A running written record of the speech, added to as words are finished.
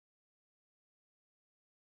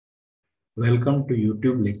Welcome to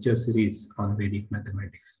YouTube lecture series on Vedic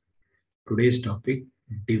mathematics. Today's topic,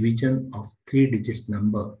 division of 3 digits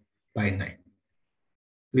number by 9.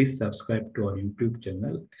 Please subscribe to our YouTube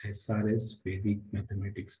channel SRS Vedic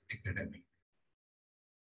Mathematics Academy.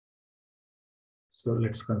 So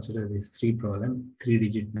let's consider these 3 problems,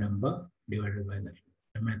 3-digit number divided by 9.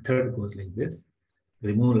 The method goes like this.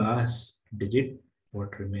 Remove last digit,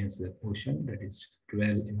 what remains the quotient, that is 12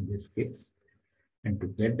 in this case. And to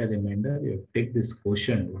get the remainder, you take this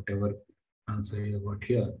quotient, whatever answer you got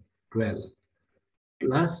here, 12,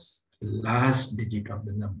 plus last digit of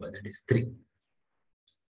the number, that is 3.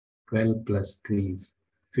 12 plus 3 is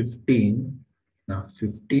 15. Now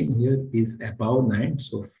 15 here is above 9,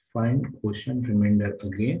 so find quotient remainder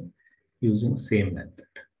again using same method.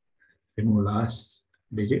 Remove last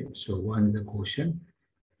digit, so 1 is the quotient.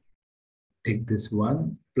 Take this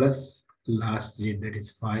 1 plus last digit, that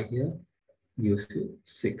is 5 here, gives you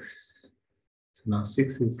 6. So now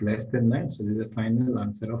 6 is less than 9, so this is the final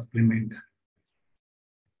answer of remainder.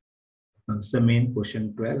 Now this is the main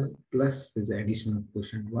quotient 12 plus this additional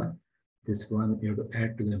quotient 1. This one you have to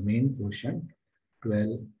add to the main quotient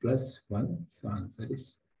 12 plus 1, so answer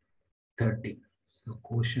is 13. So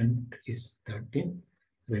quotient is 13,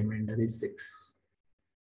 remainder is 6.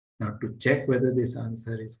 Now to check whether this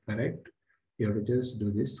answer is correct, you have to just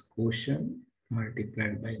do this quotient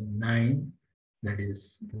multiplied by 9. That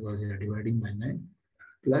is because you are dividing by 9,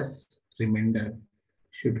 plus remainder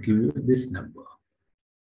should give you this number.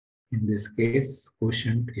 In this case,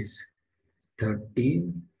 quotient is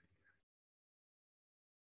 13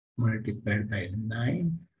 multiplied by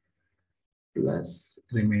 9 plus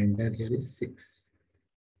remainder here is 6.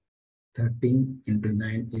 13 into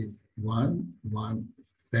 9 is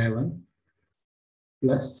 117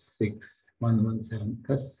 plus 6. 117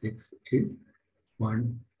 plus 6 is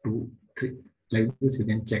 123. Like this, you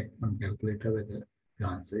can check on calculator whether the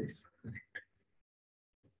answer is correct.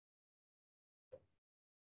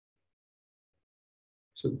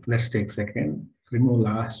 So let's take second. Remove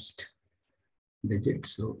last digit.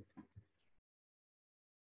 So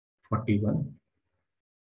 41.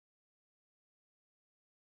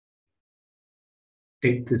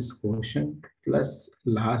 Take this quotient plus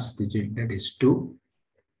last digit, that is 2.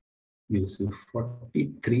 Use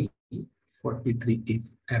 43. 43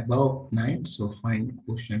 is above 9, so find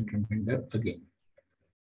quotient remainder again.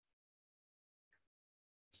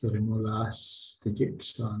 So remove last digit,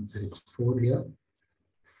 so answer is 4 here.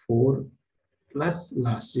 4 plus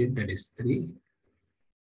last digit, that is 3,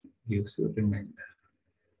 gives you remainder.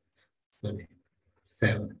 Sorry,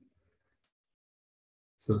 7.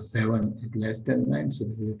 So 7 is less than 9, so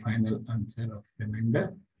this is the final answer of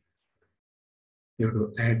remainder. You have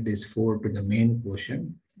to add this 4 to the main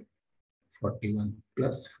quotient. 41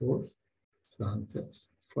 plus 4, so answer is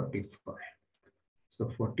 45. So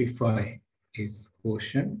 45 is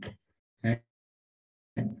quotient and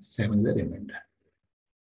 7 is the remainder.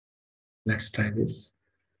 Let's try this.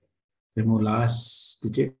 Remove last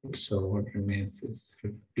digit, so what remains is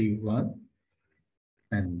 51,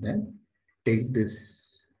 and then take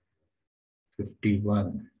this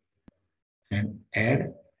 51 and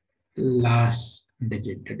add last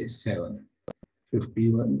digit, that is 7.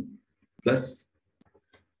 51 plus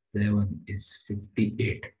 7 is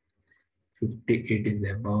 58. 58 is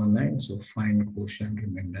above 9, so find quotient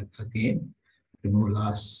remainder again. Remove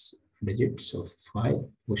last digit, so 5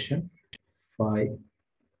 quotient. 5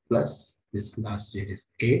 plus this last digit is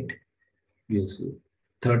 8, gives you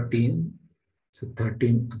 13. So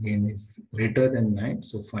 13 again is greater than 9,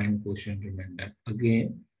 so find quotient remainder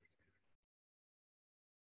again.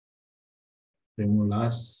 Remove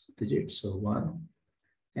last digit, so 1.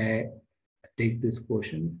 Take this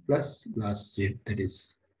quotient plus last digit, that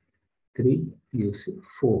is 3, gives you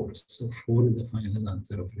 4. So 4 is the final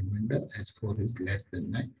answer of remainder, as 4 is less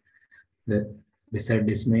than 9. Beside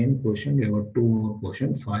this main quotient, you have 2 more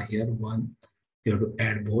quotient, 5 here, 1. You have to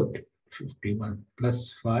add both. 51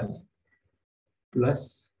 plus 5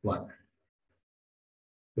 plus 1.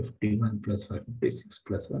 51 plus 5, 56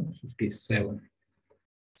 plus 1, 57.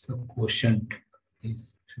 So quotient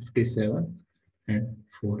is 57 and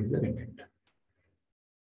 4 is the remainder.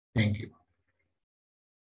 Thank you.